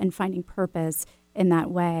others and finding purpose in that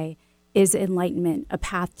way is enlightenment, a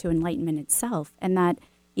path to enlightenment itself. And that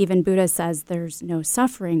even Buddha says there's no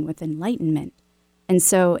suffering with enlightenment. And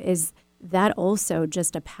so is that also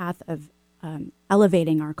just a path of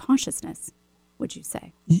elevating our consciousness, would you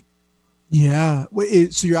say? Yeah.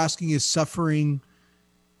 So you're asking, is suffering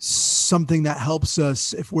something that helps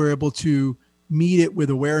us if we're able to meet it with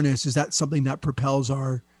awareness? Is that something that propels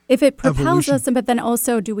our If it propels evolution? us, but then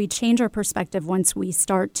also do we change our perspective once we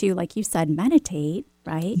start to, like you said, meditate,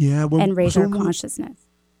 right? Yeah. And raise our consciousness.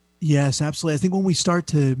 Yes, absolutely. I think when we start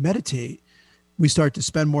to meditate, we start to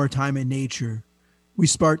spend more time in nature. We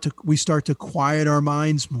start to quiet our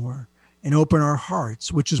minds more and open our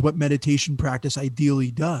hearts, which is what meditation practice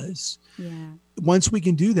ideally does. Yeah. Once we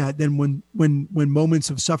can do that, then when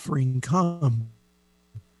moments of suffering come,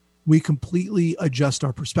 we completely adjust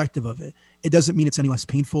our perspective of it. It doesn't mean it's any less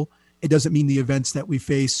painful. It doesn't mean the events that we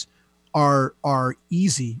face are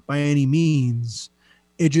easy by any means.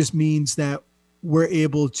 It just means that we're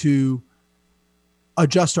able to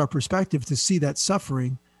adjust our perspective to see that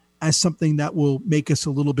suffering as something that will make us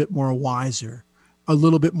a little bit more wiser, a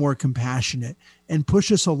little bit more compassionate, and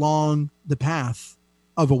push us along the path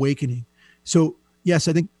of awakening. So yes,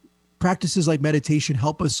 I think practices like meditation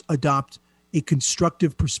help us adopt a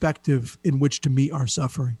constructive perspective in which to meet our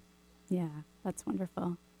suffering. Yeah, that's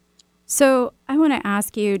wonderful. So I want to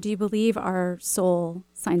ask you, do you believe our soul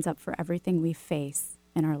signs up for everything we face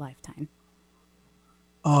in our lifetime?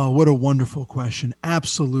 Oh, what a wonderful question.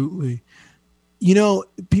 Absolutely.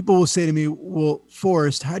 People will say to me, well,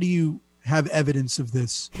 Forrest, how do you have evidence of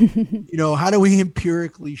this? How do we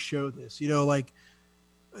empirically show this?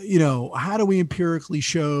 How do we empirically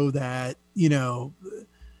show that,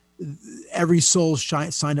 every soul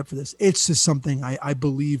signed up for this. It's just something I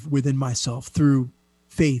believe within myself through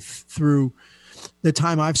faith, through the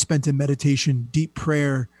time I've spent in meditation, deep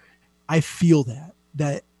prayer. I feel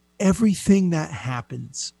that everything that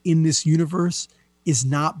happens in this universe is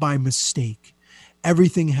not by mistake.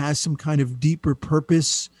 Everything has some kind of deeper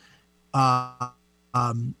purpose, some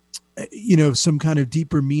kind of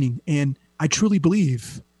deeper meaning. And I truly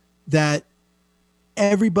believe that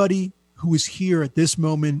everybody who is here at this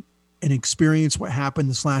moment and experienced what happened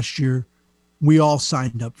this last year, we all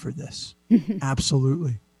signed up for this.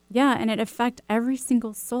 Absolutely. Yeah, and it affects every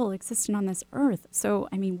single soul existing on this earth. So,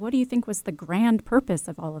 I mean, what do you think was the grand purpose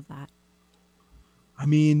of all of that? I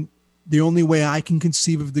mean, the only way I can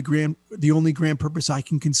conceive of the only grand purpose I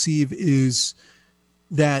can conceive is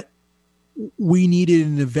that we needed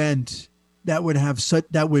an event that would have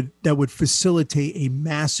that would facilitate a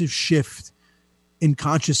massive shift in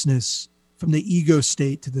consciousness from the ego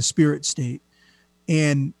state to the spirit state.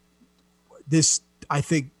 And this, I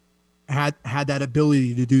think, had that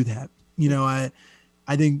ability to do that. I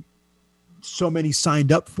think so many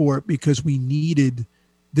signed up for it because we needed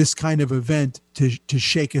this kind of event to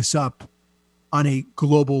shake us up on a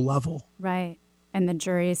global level. Right. And the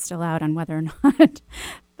jury is still out on whether or not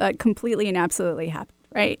that completely and absolutely happened.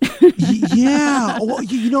 Right. Yeah. Well,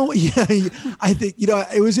 I think,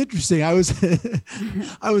 it was interesting. I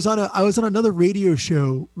was on another radio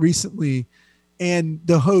show recently, and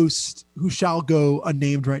the host, who shall go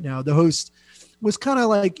unnamed right now, the host was kind of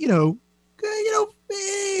like,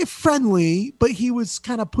 friendly, but he was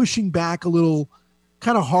kind of pushing back a little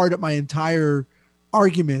kind of hard at my entire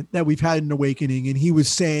argument that we've had in Awakening. And he was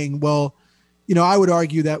saying, well, I would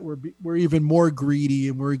argue that we're even more greedy,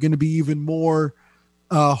 and we're going to be even more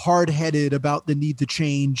hard-headed about the need to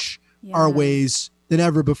change our ways than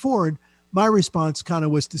ever before. And my response kind of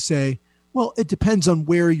was to say, well, it depends on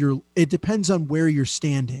where you're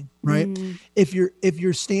standing, right? Mm. If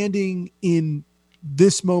you're standing in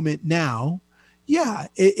this moment now,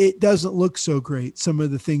 it doesn't look so great, some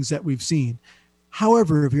of the things that we've seen.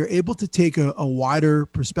 However, if you're able to take a wider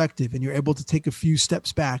perspective, and you're able to take a few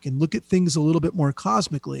steps back and look at things a little bit more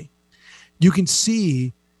cosmically, you can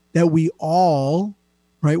see that we all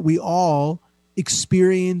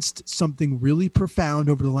experienced something really profound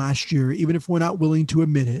over the last year, even if we're not willing to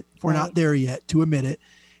admit it, if we're not there yet to admit it.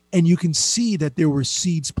 And you can see that there were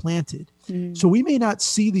seeds planted. Mm. So we may not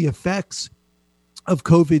see the effects of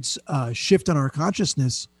COVID's shift on our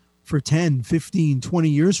consciousness for 10, 15, 20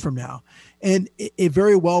 years from now. And it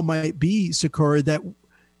very well might be, Sakura, that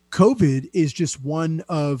COVID is just one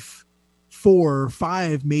of 4 or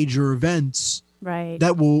 5 major events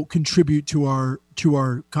that will contribute to our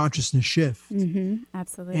consciousness shift. Mm-hmm,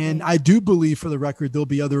 absolutely. And I do believe, for the record, there'll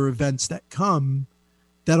be other events that come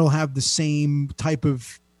that'll have the same type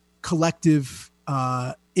of collective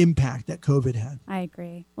impact that COVID had. I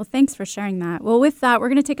agree. Well, thanks for sharing that. Well, with that, we're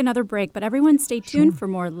going to take another break, but everyone stay tuned for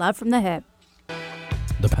more Love from the Hip.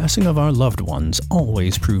 The passing of our loved ones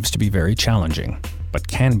always proves to be very challenging, but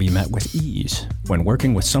can be met with ease when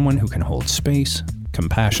working with someone who can hold space,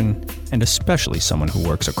 compassion, and especially someone who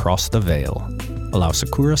works across the veil. Allow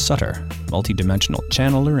Sakura Sutter, multidimensional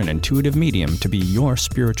channeler and intuitive medium, to be your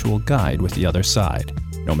spiritual guide with the other side.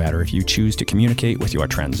 No matter if you choose to communicate with your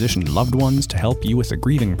transitioned loved ones to help you with the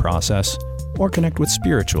grieving process, or connect with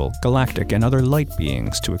spiritual, galactic, and other light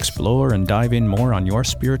beings to explore and dive in more on your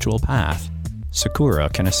spiritual path, Sakura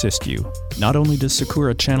can assist you. Not only does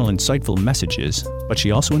Sakura channel insightful messages, but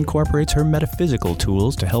she also incorporates her metaphysical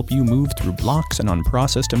tools to help you move through blocks and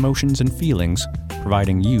unprocessed emotions and feelings,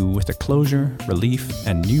 providing you with a closure, relief,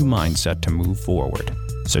 and new mindset to move forward.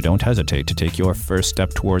 So don't hesitate to take your first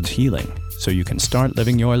step towards healing, so you can start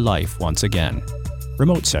living your life once again.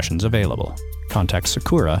 Remote sessions available. Contact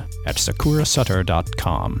Sakura at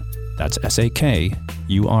sakurasutter.com. That's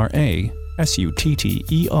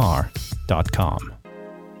SAKURASUTTER.com.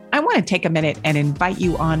 I want to take a minute and invite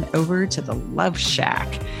you on over to the Love Shack.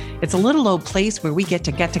 It's a little old place where we get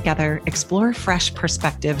together, explore fresh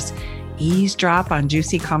perspectives, eavesdrop on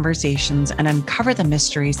juicy conversations, and uncover the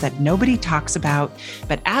mysteries that nobody talks about,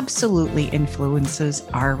 but absolutely influences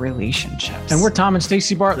our relationships. And we're Tom and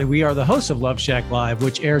Stacey Bartley. We are the hosts of Love Shack Live,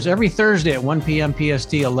 which airs every Thursday at 1 p.m.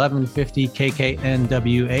 PST, 1150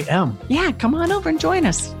 KKNW AM. Yeah, come on over and join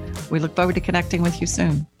us. We look forward to connecting with you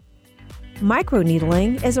soon.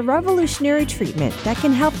 Microneedling is a revolutionary treatment that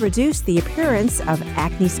can help reduce the appearance of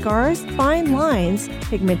acne scars, fine lines,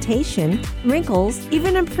 pigmentation, wrinkles,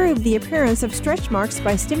 even improve the appearance of stretch marks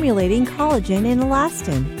by stimulating collagen and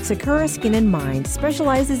elastin. Sakura Skin and Mind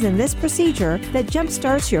specializes in this procedure that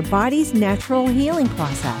jumpstarts your body's natural healing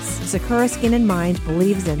process. Sakura Skin and Mind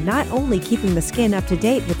believes in not only keeping the skin up to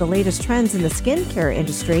date with the latest trends in the skincare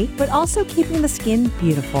industry, but also keeping the skin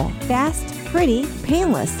beautiful, fast, pretty,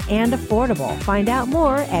 painless, and affordable. Find out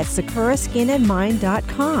more at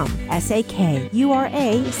sakuraskinandmind.com.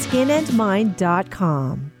 SAKURA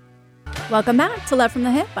skinandmind.com. Welcome back to Love from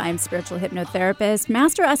the Hip. I'm spiritual hypnotherapist,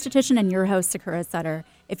 master esthetician, and your host, Sakura Sutter.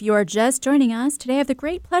 If you are just joining us, today I have the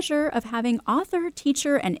great pleasure of having author,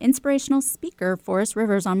 teacher, and inspirational speaker Forrest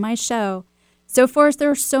Rivers on my show. So, Forrest,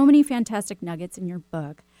 there are so many fantastic nuggets in your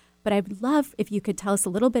book, but I'd love if you could tell us a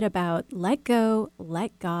little bit about Let Go,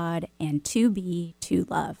 Let God, and To Be, To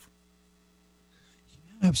Love.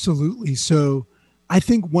 Absolutely. So I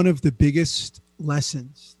think one of the biggest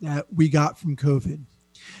lessons that we got from COVID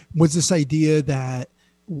was this idea that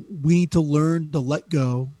we need to learn to let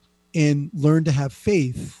go and learn to have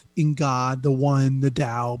faith in God, the one, the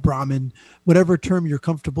Tao, Brahman, whatever term you're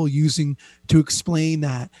comfortable using to explain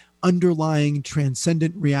that underlying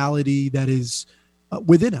transcendent reality that is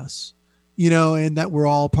within us, and that we're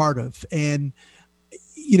all part of. And,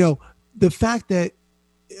 the fact that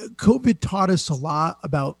COVID taught us a lot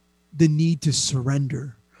about the need to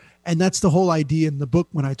surrender. And that's the whole idea in the book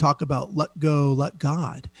when I talk about let go, let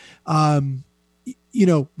God. It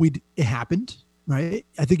happened, right?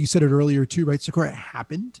 I think you said it earlier too, right, Sakura? It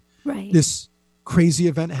happened. Right. This crazy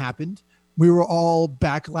event happened. We were all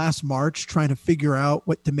back last March trying to figure out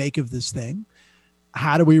what to make of this thing.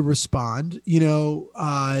 How do we respond?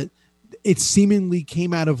 It seemingly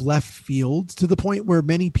came out of left field to the point where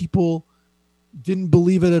many people didn't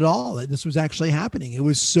believe it at all, that this was actually happening.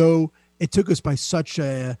 It took us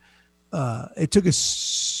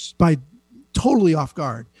by totally off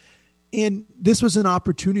guard. And this was an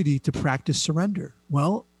opportunity to practice surrender.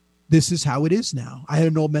 Well, this is how it is now. I had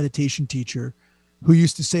an old meditation teacher who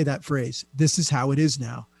used to say that phrase, this is how it is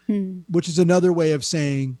now, which is another way of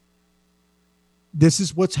saying, this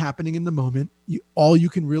is what's happening in the moment. All you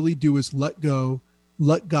can really do is let go,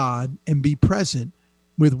 let God, and be present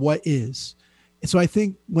with what is. And so I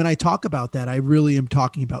think when I talk about that, I really am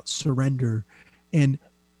talking about surrender and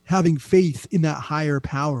having faith in that higher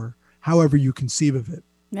power, however you conceive of it.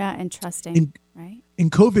 Yeah, and trusting, right?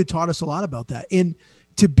 And COVID taught us a lot about that. And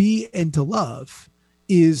to be and to love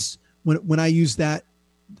is, when I use that,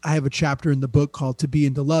 I have a chapter in the book called To Be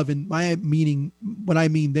and to Love. And what I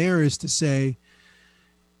mean there is to say,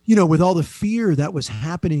 with all the fear that was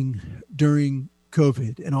happening during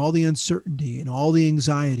COVID and all the uncertainty and all the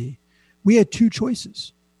anxiety, we had two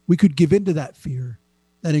choices. We could give into that fear,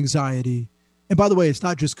 that anxiety. And by the way, it's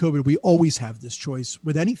not just COVID. We always have this choice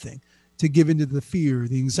with anything, to give into the fear,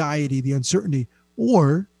 the anxiety, the uncertainty,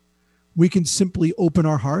 or we can simply open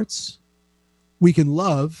our hearts, we can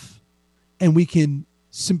love, and we can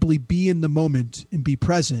simply be in the moment and be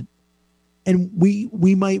present. And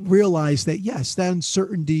we might realize that, yes, that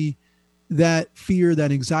uncertainty, that fear,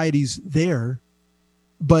 that anxiety is there,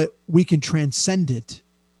 but we can transcend it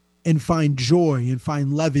and find joy and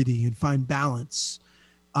find levity and find balance.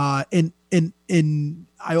 And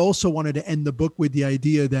I also wanted to end the book with the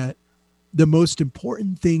idea that the most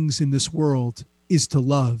important things in this world is to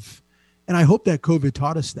love. And I hope that COVID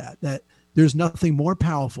taught us that there's nothing more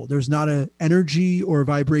powerful. There's not an energy or a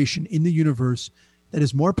vibration in the universe that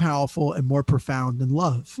is more powerful and more profound than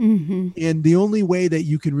love. Mm-hmm. And the only way that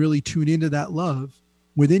you can really tune into that love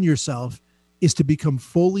within yourself is to become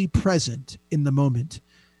fully present in the moment.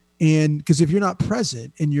 And because if you're not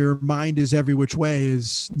present and your mind is every which way,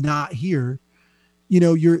 is not here,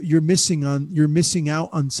 you're missing out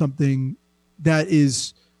on something that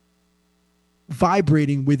is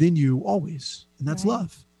vibrating within you always. And that's right.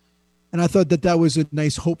 Love. And I thought that was a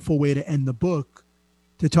nice, hopeful way to end the book,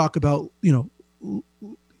 to talk about,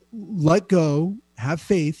 let go, have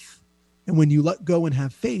faith. And when you let go and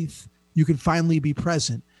have faith, you can finally be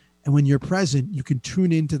present. And when you're present, you can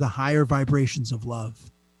tune into the higher vibrations of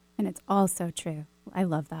love. And it's all so true. I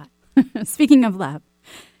love that. Speaking of love.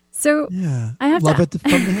 So I have love it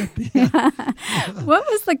from the hip. Yeah. What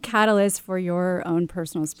was the catalyst for your own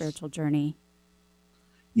personal spiritual journey?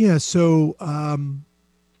 Yeah. So, and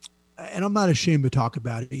I'm not ashamed to talk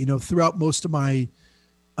about it. Throughout most of my,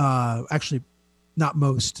 actually not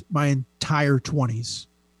most, my entire 20s,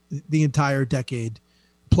 the entire decade,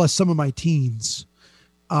 plus some of my teens,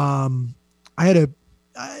 I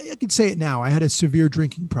could say it now, I had a severe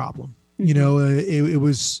drinking problem. Mm-hmm. It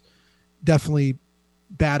was definitely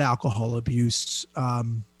bad alcohol abuse,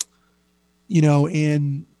 and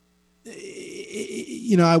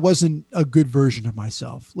I wasn't a good version of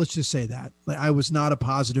myself. Let's just say that. Like, I was not a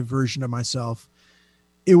positive version of myself.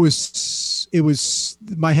 It was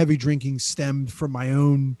my heavy drinking stemmed from my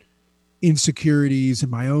own insecurities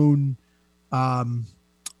and my own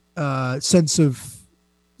sense of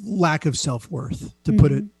lack of self-worth, to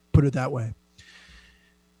put it that way.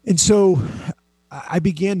 And so I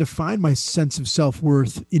began to find my sense of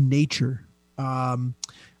self-worth in nature. I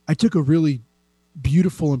took a really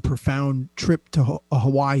beautiful and profound trip to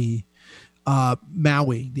Hawaii,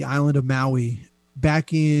 Maui, the island of Maui,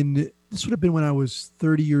 back in, this would have been when I was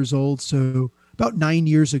 30 years old. So about 9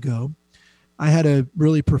 years ago. I had a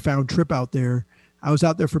really profound trip out there. I was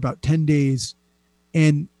out there for about 10 days,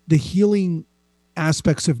 and the healing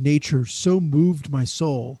aspects of nature so moved my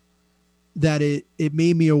soul that it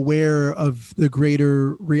made me aware of the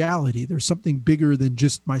greater reality. There's something bigger than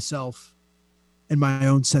just myself and my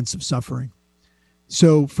own sense of suffering.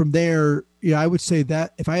 So from there, I would say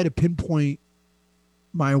that if I had to pinpoint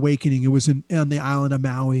my awakening, it was on the island of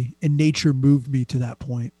Maui, and nature moved me to that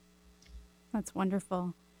point. That's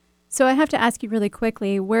wonderful. So I have to ask you really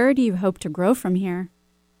quickly, where do you hope to grow from here?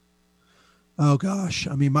 Oh gosh.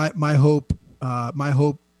 I mean, my hope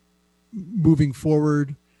moving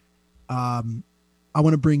forward, where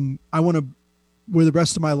the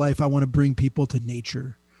rest of my life, I want to bring people to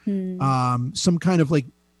nature. Some kind of like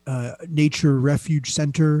nature refuge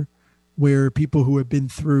center where people who have been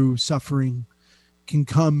through suffering can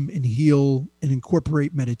come and heal and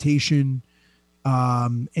incorporate meditation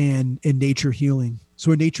and nature healing.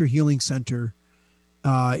 So a nature healing center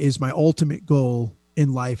is my ultimate goal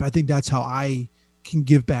in life. I think that's how I can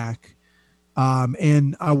give back.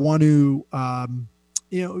 And I want to,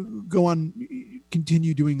 go on,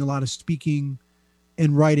 continue doing a lot of speaking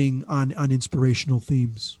and writing on inspirational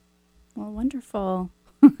themes. Well, wonderful.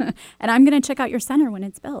 And I'm going to check out your center when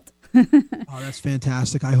it's built. Oh, that's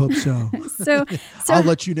fantastic. I hope so. So I'll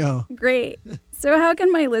let you know. Great. So how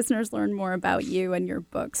can my listeners learn more about you and your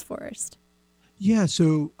books, Forrest? Yeah,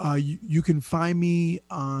 so you can find me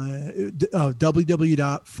on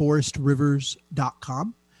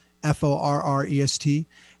www.forrestrivers.com, FORREST,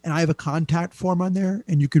 and I have a contact form on there,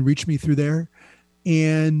 and you can reach me through there.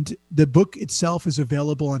 And the book itself is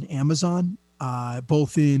available on Amazon,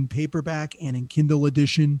 both in paperback and in Kindle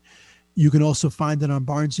edition. You can also find it on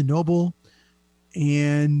Barnes & Noble,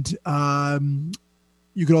 and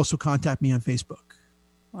you can also contact me on Facebook.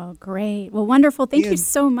 Well, great. Well, wonderful. Thank you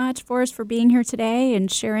so much, Forrest, for being here today and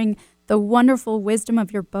sharing the wonderful wisdom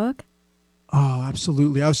of your book. Oh,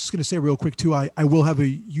 absolutely. I was just going to say real quick, too, I will have a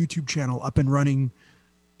YouTube channel up and running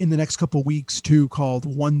in the next couple of weeks, too, called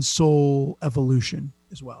One Soul Evolution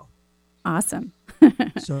as well. Awesome.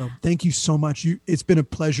 So thank you so much. It's been a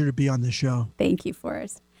pleasure to be on this show. Thank you,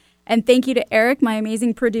 Forrest. And thank you to Eric, my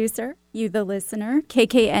amazing producer, you, the listener,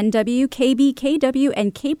 KKNW, KBKW,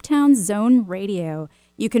 and Cape Town Zone Radio.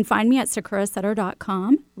 You can find me at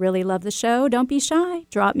SakuraSutter.com. Really love the show. Don't be shy.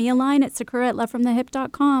 Drop me a line at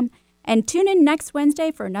Sakura@LoveFromTheHip.com. And tune in next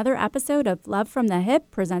Wednesday for another episode of Love from the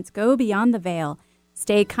Hip presents Go Beyond the Veil.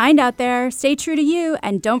 Stay kind out there. Stay true to you.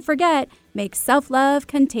 And don't forget, make self-love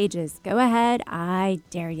contagious. Go ahead. I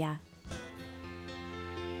dare ya.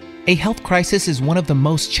 A health crisis is one of the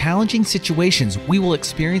most challenging situations we will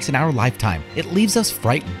experience in our lifetime. It leaves us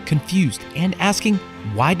frightened, confused, and asking,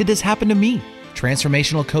 why did this happen to me?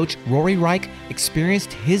 Transformational coach Rory Reich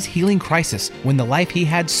experienced his healing crisis when the life he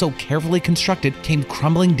had so carefully constructed came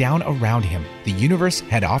crumbling down around him. The universe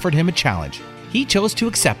had offered him a challenge. He chose to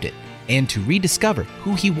accept it and to rediscover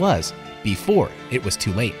who he was before it was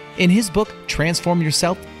too late. In his book, Transform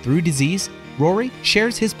Yourself Through Disease, Rory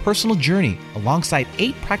shares his personal journey alongside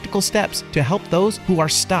 8 practical steps to help those who are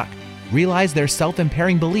stuck realize their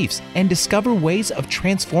self-impairing beliefs and discover ways of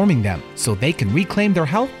transforming them so they can reclaim their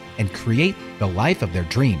health and create the life of their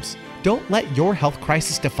dreams. Don't let your health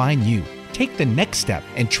crisis define you. Take the next step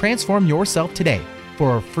and transform yourself today.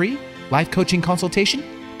 For a free life coaching consultation,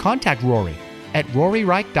 contact Rory at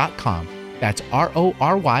roryreich.com. That's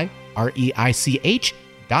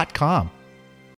RORYREICH.com.